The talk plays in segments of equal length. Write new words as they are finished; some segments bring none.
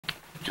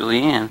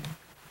Julianne.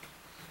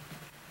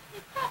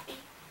 Hey, Poppy.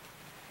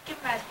 Give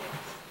him raspberries.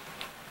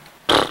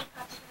 Hey,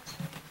 Poppy, raspberries.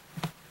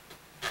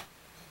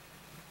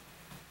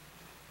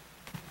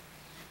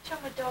 Show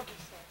him what doggy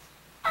says.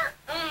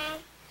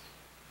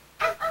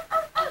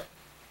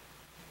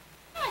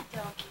 Hi,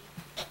 doggy.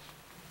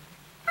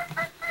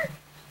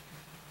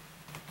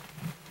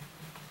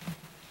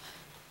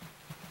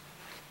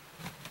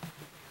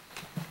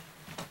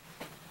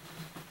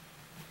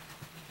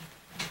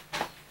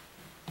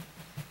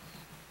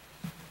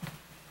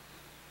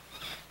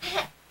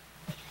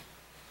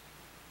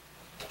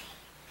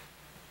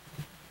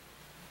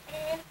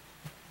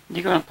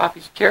 You go in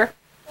Poppy's chair?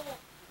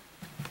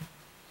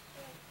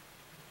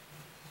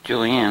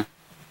 Julianne.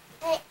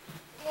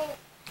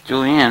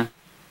 Julianne.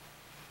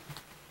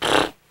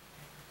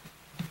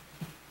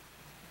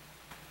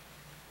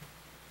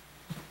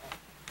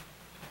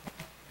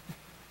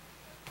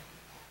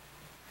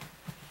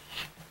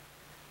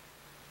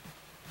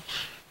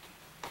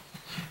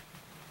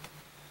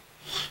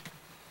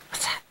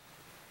 What's that?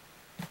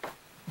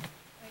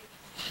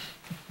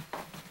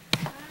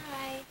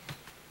 Hi.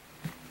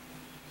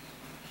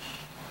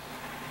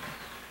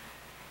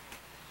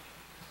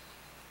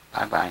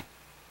 Bye-bye.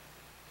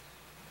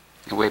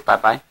 You wait,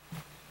 bye-bye.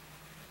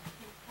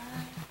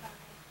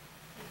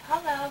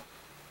 Hello.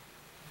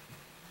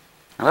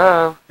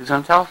 Hello? Who's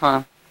on the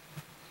telephone?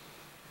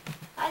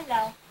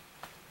 Hello.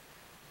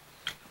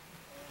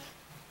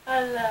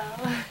 Hello.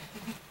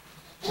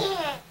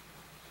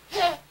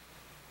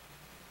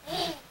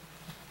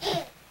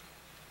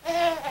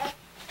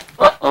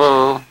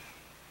 Uh-oh.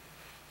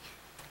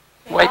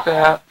 Wipe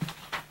out.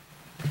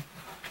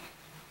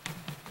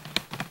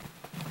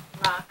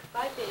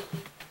 Rock-a-bye,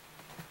 baby.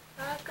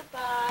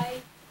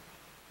 Rock-a-bye.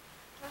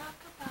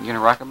 Rock-a-bye. You gonna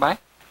rock it by?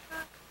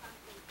 Rock-a-bye,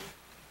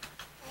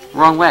 baby.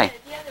 Wrong way.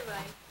 The other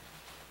way.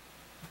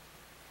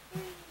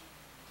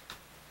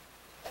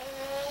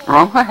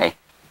 Wrong way.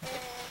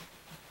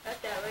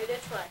 Not that way,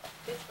 this way.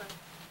 This way.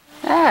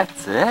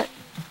 That's it.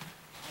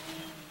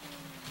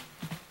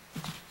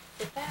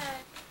 Sit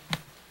back.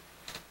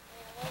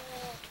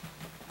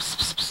 Psst,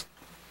 psst, psst.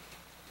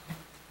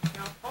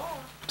 Don't fall.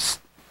 Psst.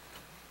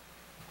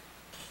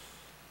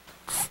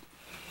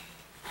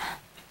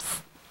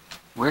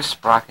 Where's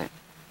Sprocket?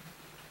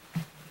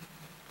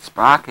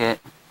 Sprocket.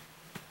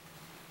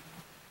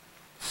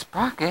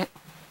 Sprocket.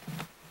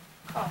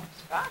 Oh,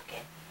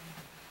 Sprocket.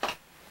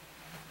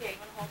 Here, you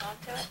want to hold on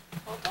to it?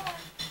 Hold on.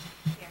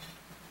 Here.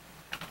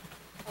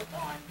 Hold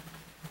on.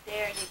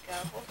 There you go.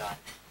 Hold on.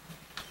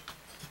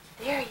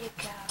 There you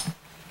go.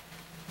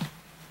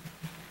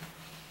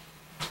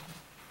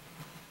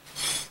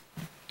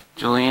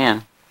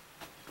 Julianne.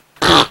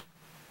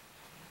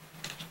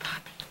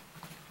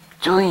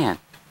 Julianne.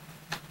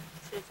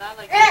 Says I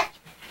like it.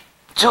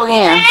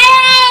 Julianne.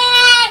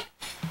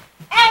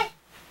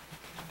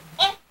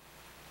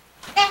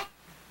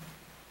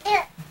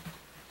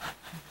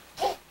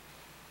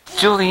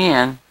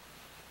 Julianne.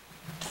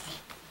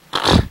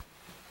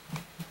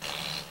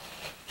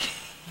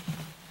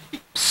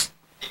 Psst.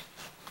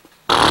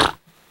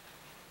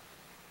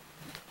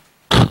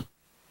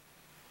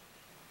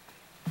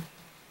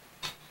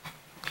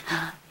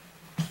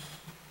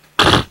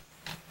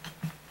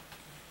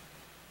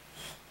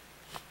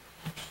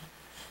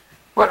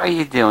 What are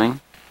you doing?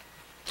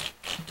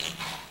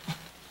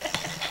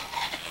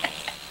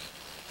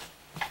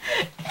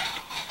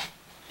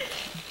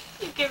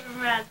 You give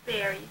him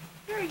raspberries.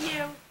 Here are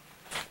you.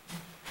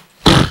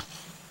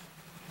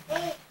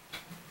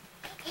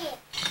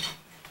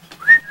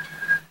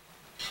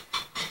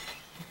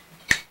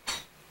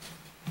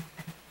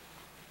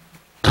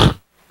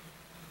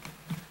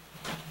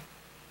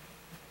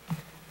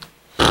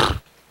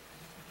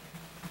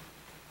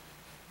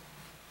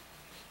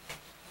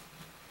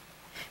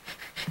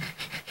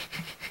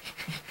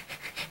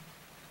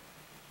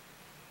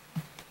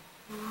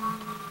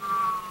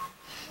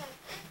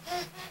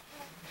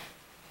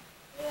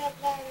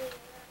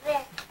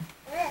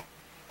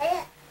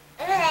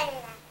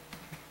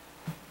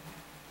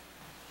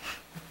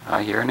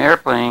 I hear an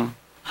airplane.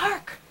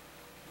 Hark!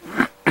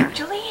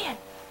 Julianne!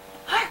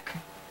 Hark!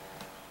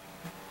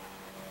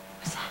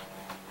 What's that?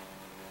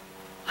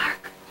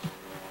 Hark!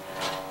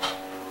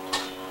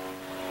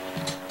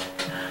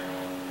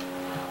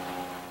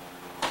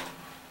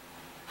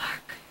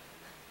 Hark!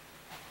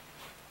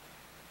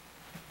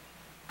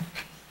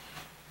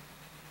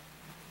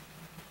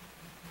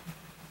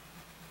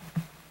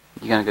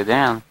 You gonna go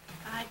down?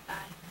 Bye-bye.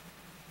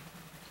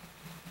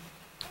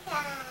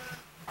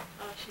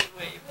 Oh, she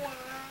waved.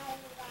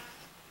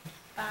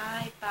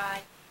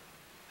 Bye-bye.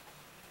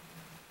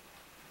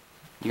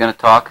 You gonna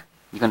talk?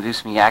 You gonna do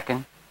some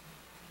yakking?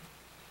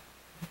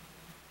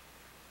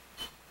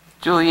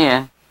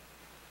 Julianne.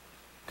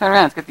 Turn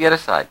around, let's get the other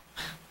side.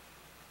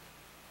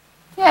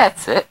 Yeah,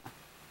 that's it.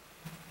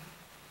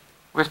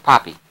 Where's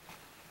Poppy?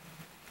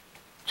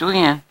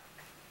 Julianne.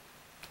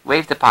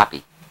 Wave to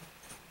Poppy.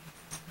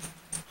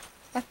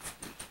 That's...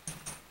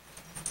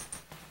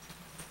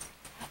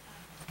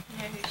 You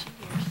know who she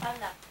hears?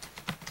 Hello.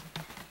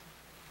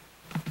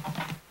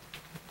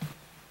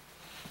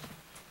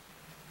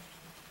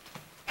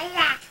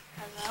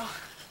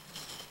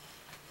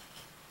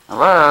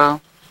 Hello?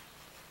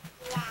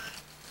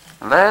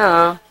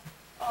 Hello?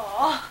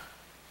 Oh.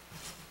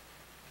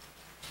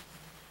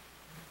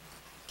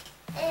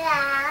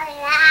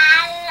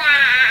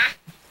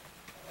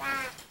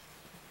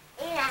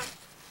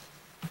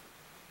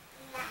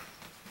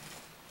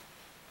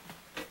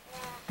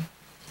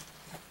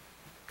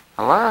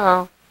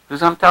 Hello?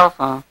 Who's on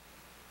telephone?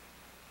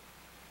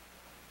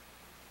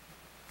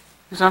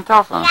 Who's on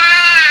telephone?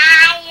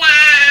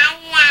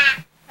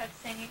 That's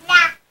singing.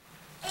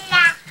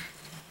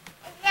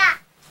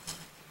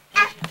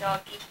 Here's your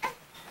doggy.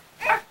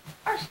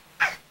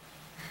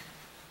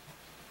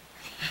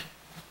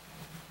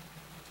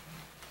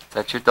 Is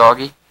that your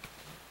doggy?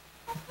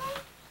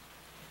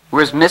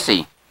 Where's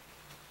Missy?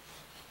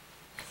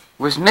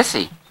 Where's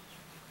Missy?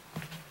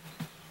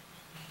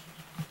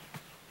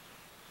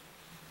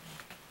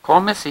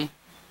 Call Missy.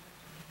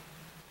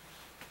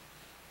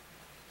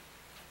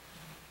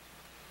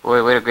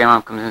 Boy, wait till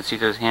Grandma comes in and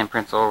sees those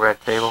handprints all over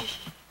that table.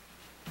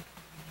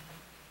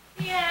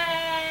 Yay!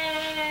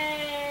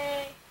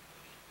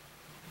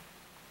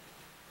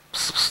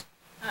 Psst, psst.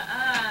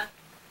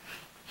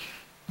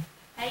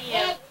 Hey,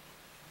 you.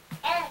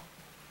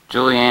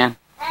 Julianne.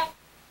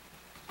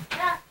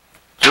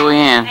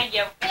 Julianne. Hey,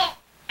 you.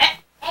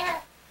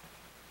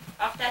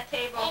 Off that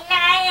table.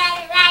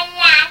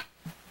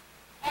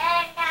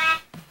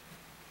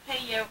 Hey,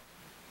 you.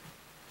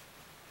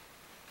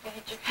 Go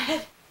hit your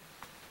head.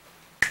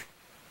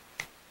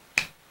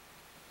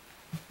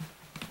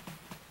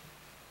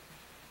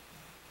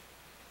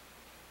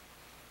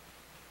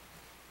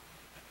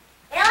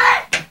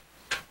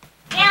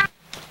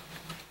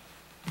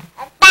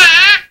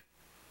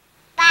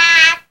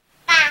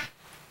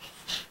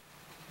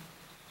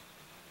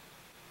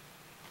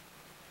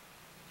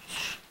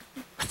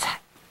 What's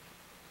that?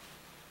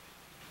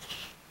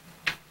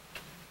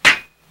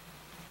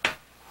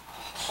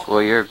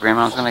 Boy, your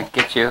grandma's gonna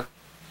get you.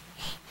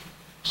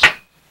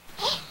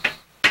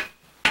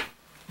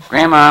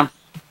 Grandma.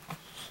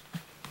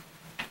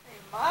 Hey,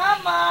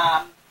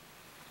 Mama.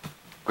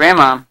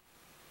 Grandma.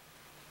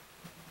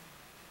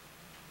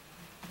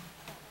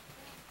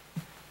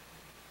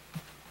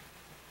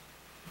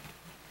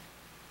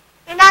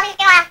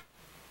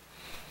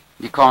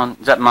 You calling?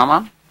 Is that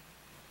Mama?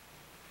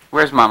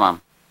 Where's Mama?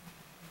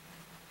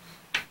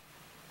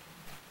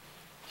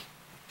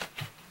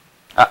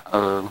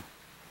 Uh-oh.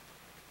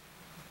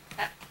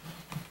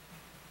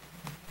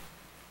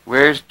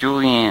 Where's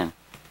Julianne?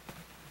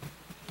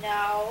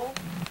 No.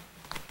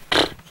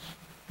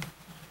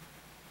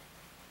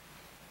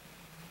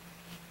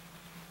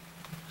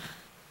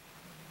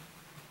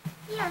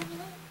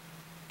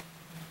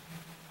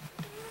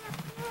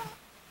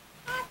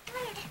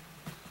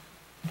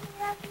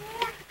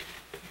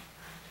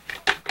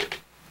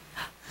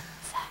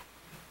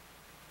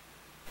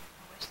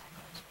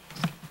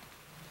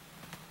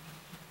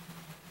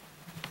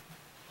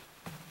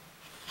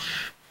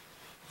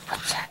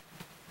 What's that?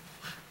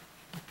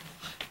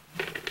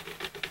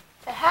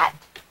 The hat.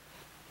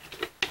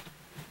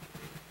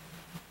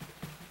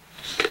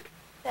 Is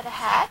that a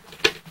hat?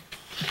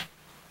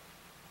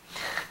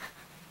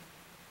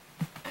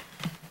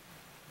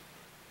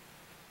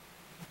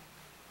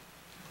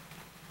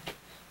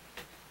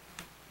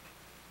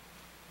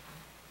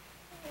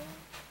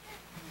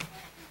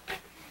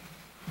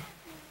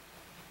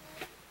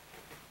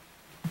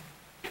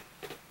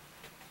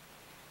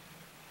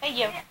 Hey,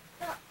 you.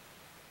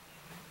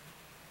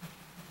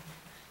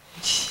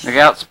 Look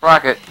out,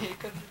 Sprocket. Here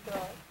comes the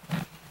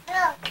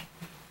dog.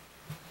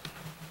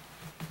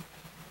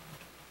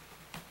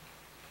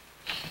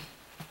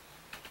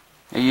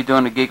 Are you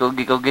doing a giggle,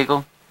 giggle,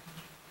 giggle?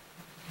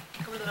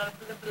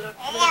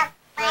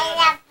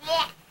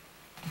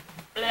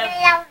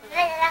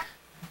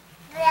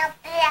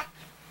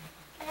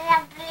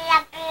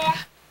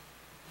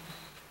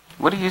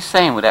 What are you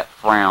saying with that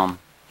frown?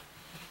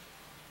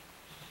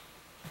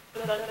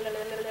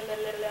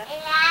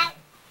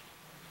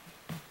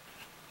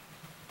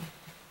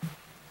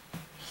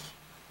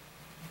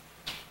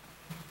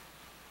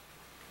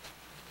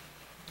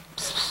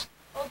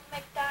 Old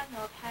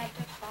MacDonald had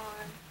a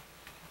farm.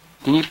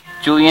 Can you,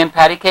 Julianne,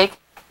 patty cake?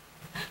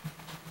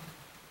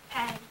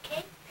 Patty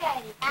cake,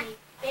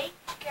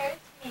 baker's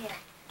meal.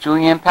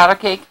 Julianne, powder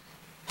cake?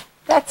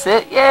 That's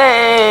it,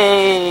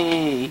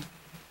 yay!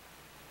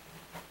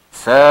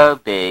 So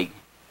big.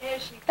 There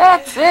she goes.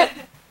 That's it.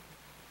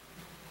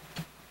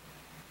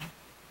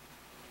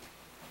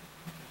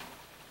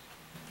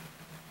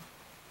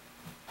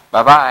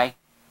 Bye-bye.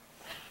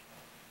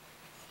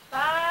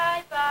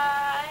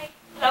 Bye-bye.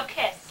 Little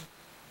kiss.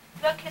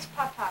 Little kiss,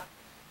 Papa.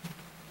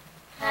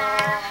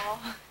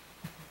 Oh.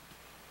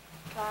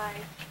 Bye.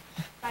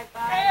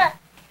 Bye-bye.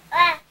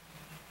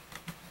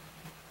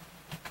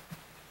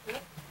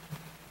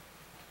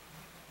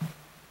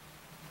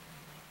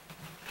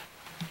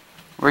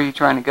 Where are you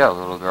trying to go,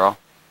 little girl?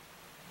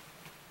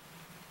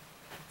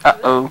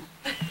 Uh-oh.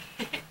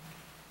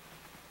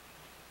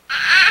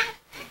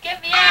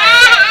 Get me out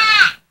of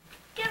here.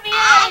 Get me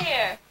out of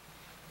here.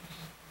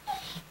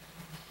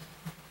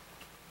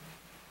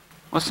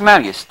 What's the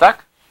matter? You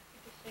stuck?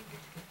 Get the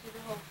fingers, get through the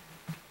hole.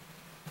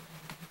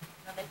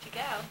 I'll let you go.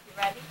 You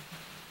ready?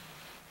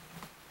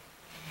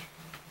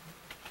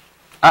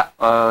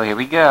 Uh-oh, here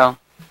we go.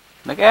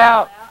 Look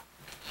out.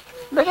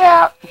 Look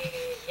out. Yay!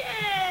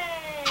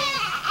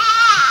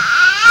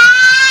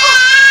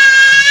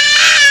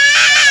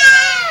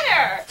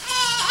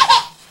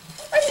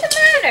 What's the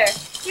matter?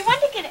 You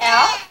want to get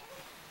out?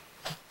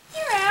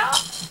 You're out.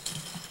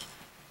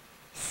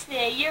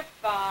 Say you're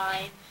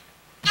fine.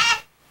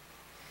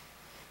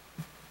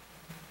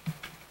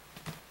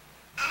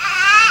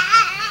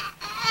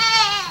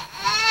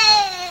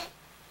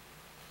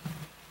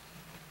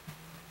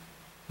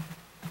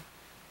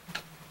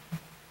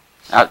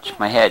 Ouch,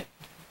 my head.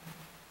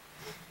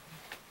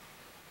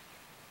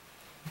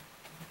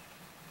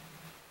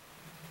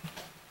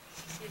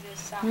 See those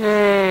socks?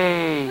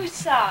 Yay. Whose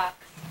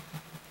socks?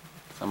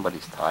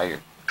 Somebody's tired.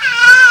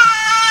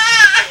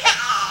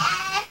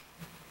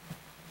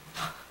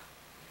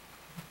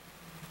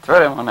 Throw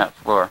them on that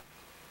floor.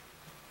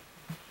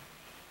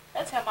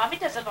 That's how Mommy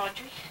does her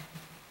laundry.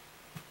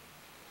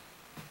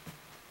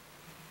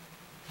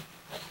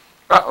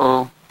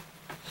 Uh-oh.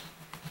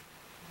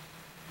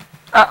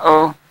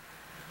 Uh-oh.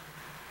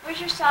 Where's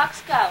your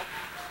socks go?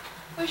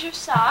 Where's your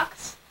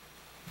socks?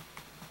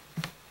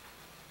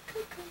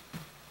 Cuckoo.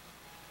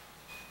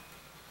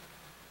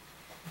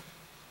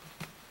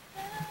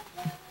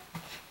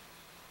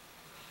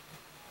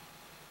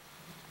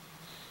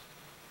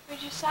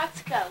 Where'd your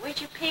socks go?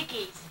 Where's your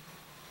piggies?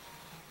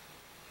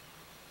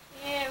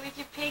 Yeah, where's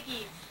your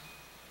piggies?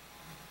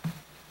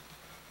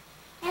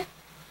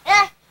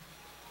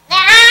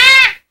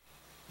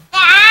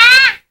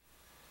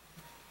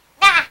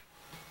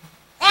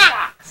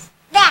 Socks.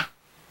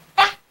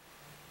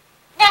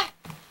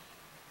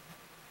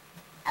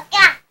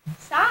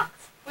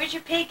 Socks. Where's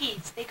your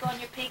piggies? They go on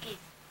your piggies.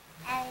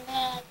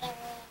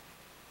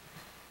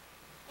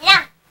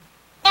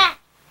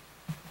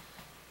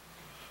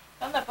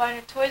 I'm not buying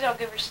her toys. I'll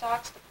give her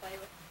socks to play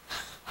with.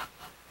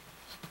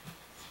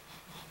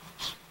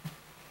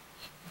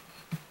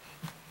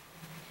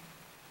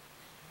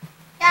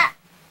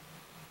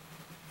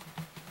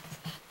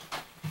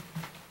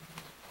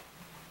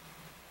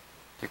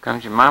 Here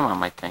comes your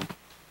mom, I think.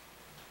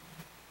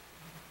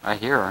 I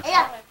hear her.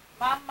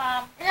 Mom,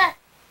 Mom.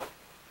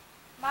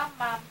 Mom,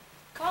 Mom.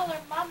 Call her,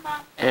 Mom,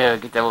 Mom. Ew,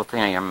 get that little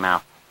thing out of your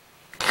mouth.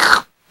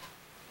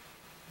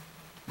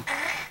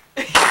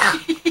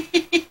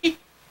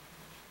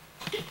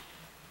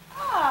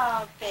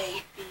 Oh,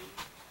 baby.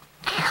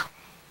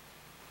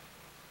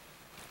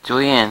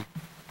 Julianne.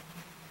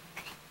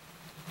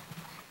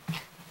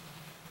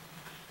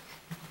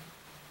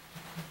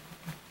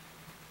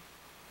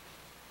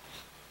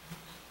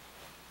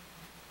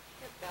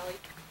 Your belly.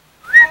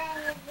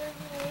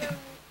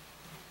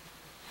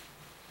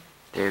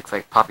 It looks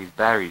like Poppy's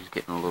battery's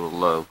getting a little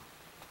low.